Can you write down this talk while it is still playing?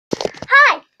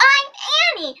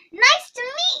Jolly, nice to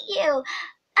meet you.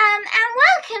 And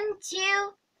welcome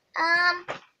to,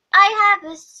 I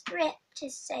have a script to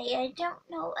say. I don't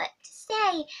know what to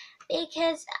say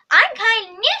because I'm kind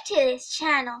of new to this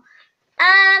channel.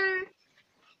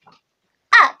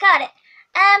 Got it.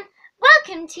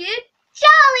 Welcome to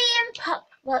Jolly and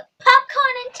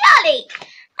Popcorn and Jolly.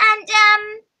 And,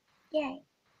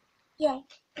 yay.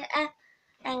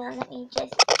 Hang on, let me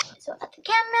just sort out the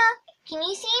camera. Can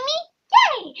you see me?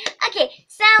 Yay! Okay,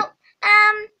 so,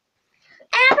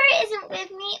 Amber isn't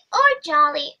with me, or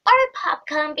Jolly, or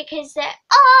Popcorn because they're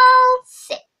all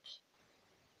sick.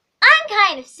 I'm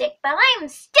kind of sick, but I'm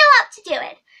still up to do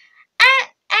it.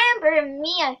 Amber and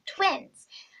me are twins.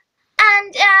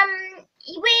 And,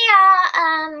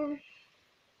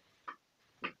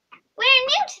 we're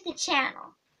new to the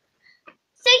channel.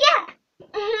 So yeah,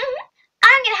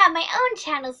 I'm gonna have my own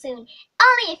channel soon,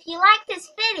 only if you like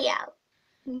this video.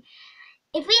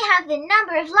 If we have the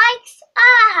number of likes,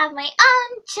 I'll have my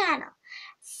own channel.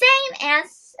 Same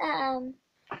as, Amber!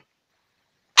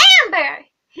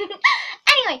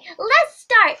 Anyway, let's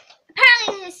start.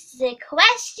 Apparently this is a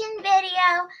question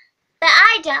video, but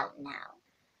I don't know.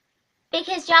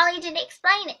 Because Jolly didn't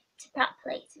explain it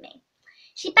properly to me.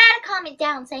 She better comment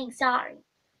down saying sorry.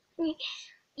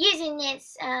 Using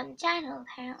this channel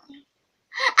apparently.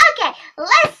 Okay,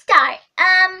 let's start.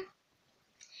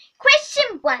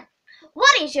 Question 1.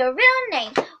 What is your real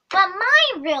name? Well,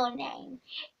 my real name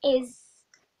is...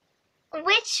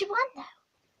 Which one though?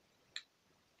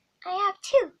 I have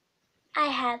 2. I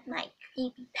have my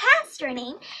creepypasta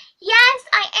name. Yes,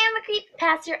 I am a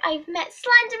creepypasta. I've met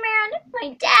Slenderman,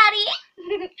 my daddy,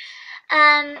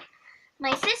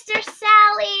 my sister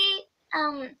Sally,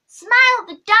 Smile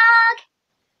the dog.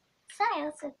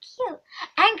 Smile, so cute.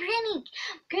 And Grinny,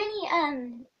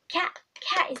 cat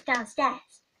is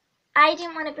downstairs. I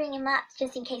didn't want to bring him up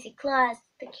just in case he claws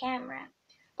the camera.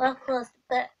 Or claws the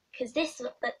book, because this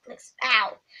book looks,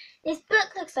 ow. This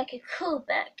book looks like a cool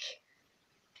book.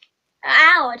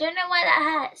 Ow, I don't know why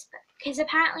that hurts, because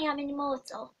apparently I'm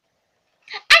immortal.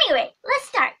 Anyway, let's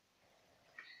start.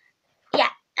 Yeah,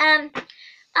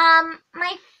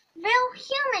 my real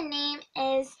human name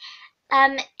is,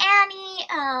 Annie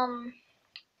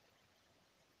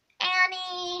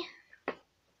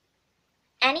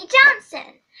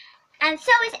Johnson. And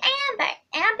so is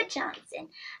Amber Johnson.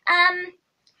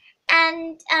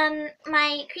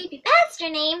 My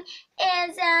creepypasta name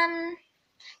is,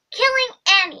 Killing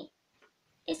Annie.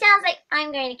 It sounds like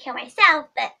I'm going to kill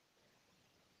myself, but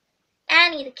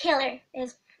Annie the killer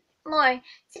is more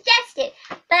suggested.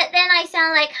 But then I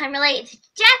sound like I'm related to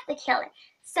Jeff the killer.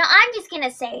 So I'm just going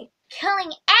to say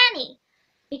Killing Annie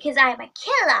because I'm a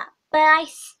killer. But I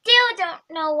still don't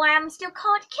know why I'm still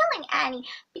called Killing Annie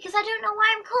because I don't know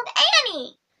why I'm called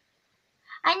Annie.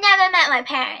 I never met my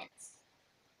parents.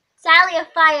 Sadly, a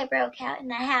fire broke out in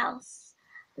the house.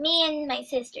 Me and my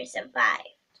sister survived.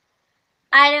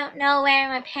 I don't know where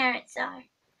my parents are.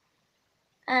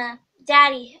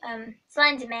 Daddy,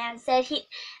 Slenderman said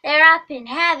they're up in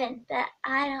heaven, but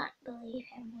I don't believe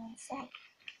him 1 sec.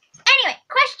 Anyway,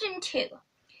 question 2.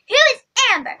 Who is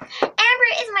Amber? Amber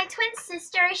is my twin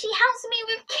sister. She helps me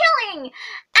with killing,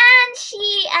 and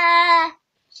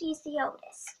she's the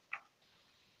oldest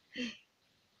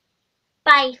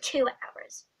by 2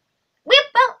 hours.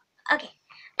 We're both okay.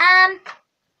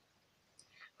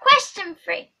 Question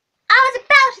 3. I was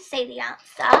about to say the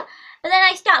answer, but then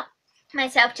I stopped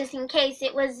myself just in case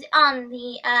it was on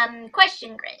the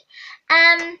question grid.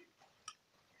 When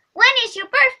is your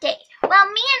birthday?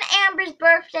 Well, me and Amber's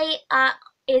birthday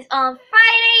is on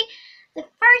Friday, the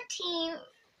 13th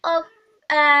of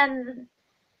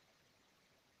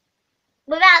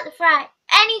without the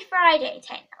any Friday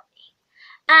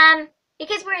technically.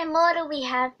 Because we're immortal, we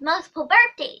have multiple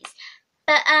birthdays.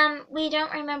 But we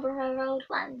don't remember our old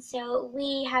one, so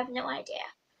we have no idea.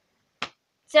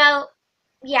 So,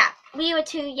 yeah, we were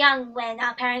too young when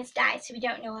our parents died, so we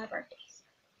don't know our birthdays.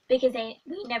 Because we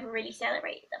never really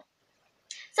celebrated them.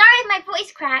 Sorry if my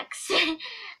voice cracks.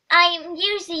 I'm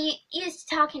usually used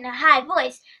to talking in a high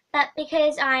voice, but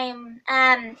because I'm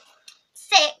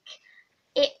sick,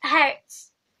 it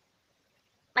hurts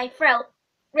my throat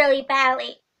really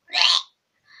badly.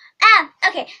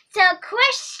 Okay, so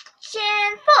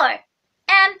question 4.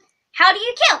 How do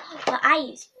you kill? Well, I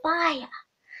use fire.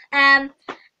 And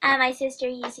my sister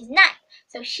uses knife.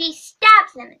 So she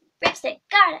stabs them and rips their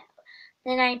guard out.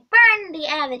 Then I burn the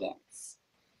evidence.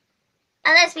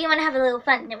 Unless we want to have a little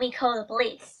fun, then we call the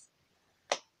police.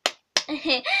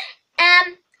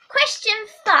 Question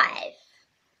 5.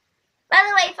 By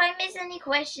the way, if I miss any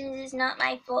questions, it's not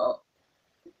my fault.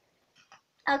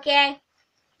 Okay?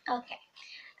 Okay.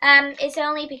 It's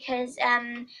only because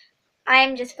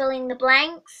I'm just filling the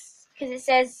blanks because it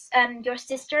says your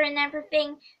sister and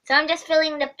everything. So I'm just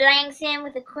filling the blanks in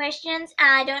with the questions.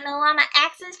 I don't know why my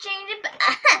accent's changing, but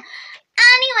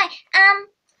anyway,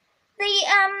 the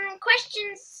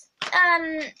questions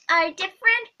are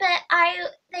different, but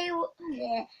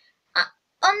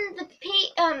on the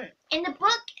in the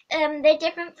book they're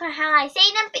different for how I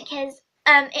say them because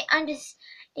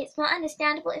it's more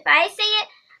understandable if I say it.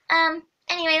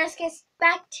 Anyway, let's get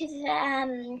back to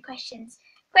the questions.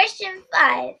 Question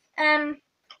 5.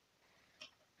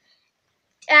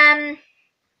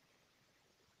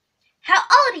 How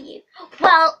old are you?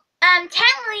 Well,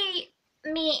 technically,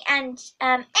 me and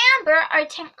Amber are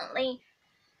technically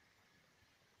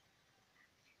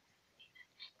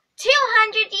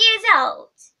 200 years old.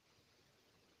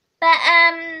 But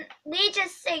we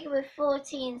just say we're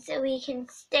 14 so we can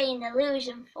stay in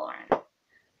illusion form.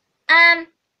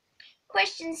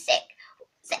 Question 6.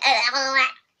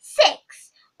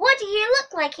 6. What do you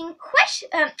look like in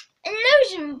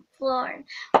illusion form?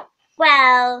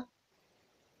 Well,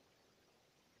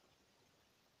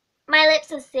 my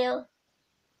lips are sealed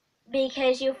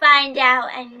because you'll find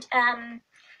out, and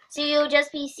so you'll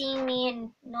just be seeing me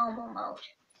in normal mode.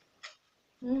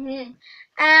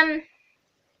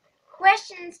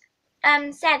 Questions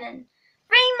 7. 3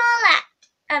 more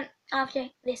left. After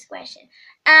this question.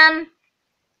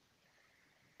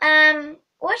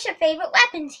 What's your favorite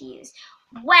weapon to use?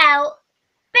 Well,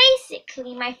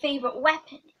 basically my favorite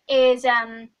weapon is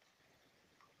the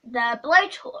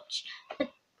blowtorch, but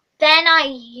then I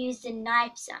use a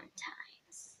knife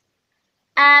sometimes.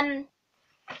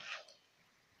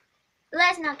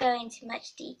 Let's not go into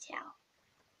much detail.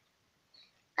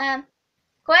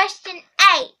 Question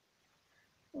 8.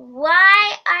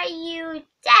 Why are you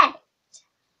dead?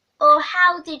 Or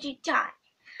how did you die?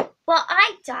 Well,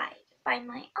 I died by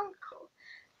my uncle.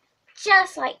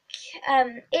 Just like,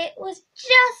 it was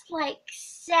just like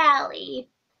Sally,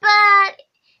 but,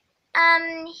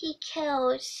 he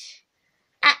killed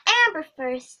Amber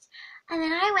first, and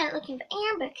then I went looking for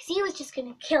Amber because he was just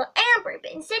gonna kill Amber,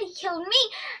 but instead he killed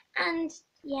me, and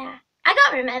yeah, I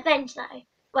got revenge though.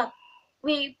 Well,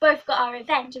 we both got our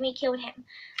revenge and we killed him.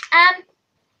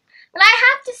 But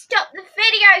I have to stop the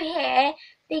video here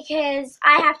because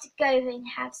I have to go and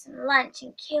have some lunch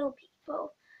and kill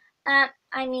people.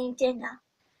 I mean dinner.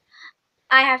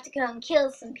 I have to go and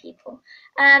kill some people.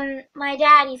 My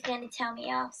daddy's going to tell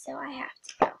me off, so I have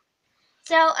to go.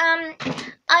 So,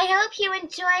 I hope you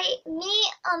enjoy me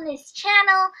on this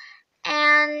channel,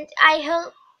 and I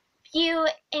hope you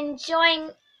enjoy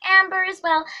Amber as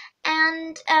well,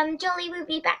 and Jolly will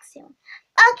be back soon.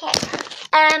 Okay,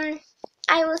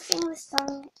 I will sing the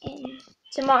song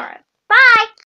tomorrow. Bye!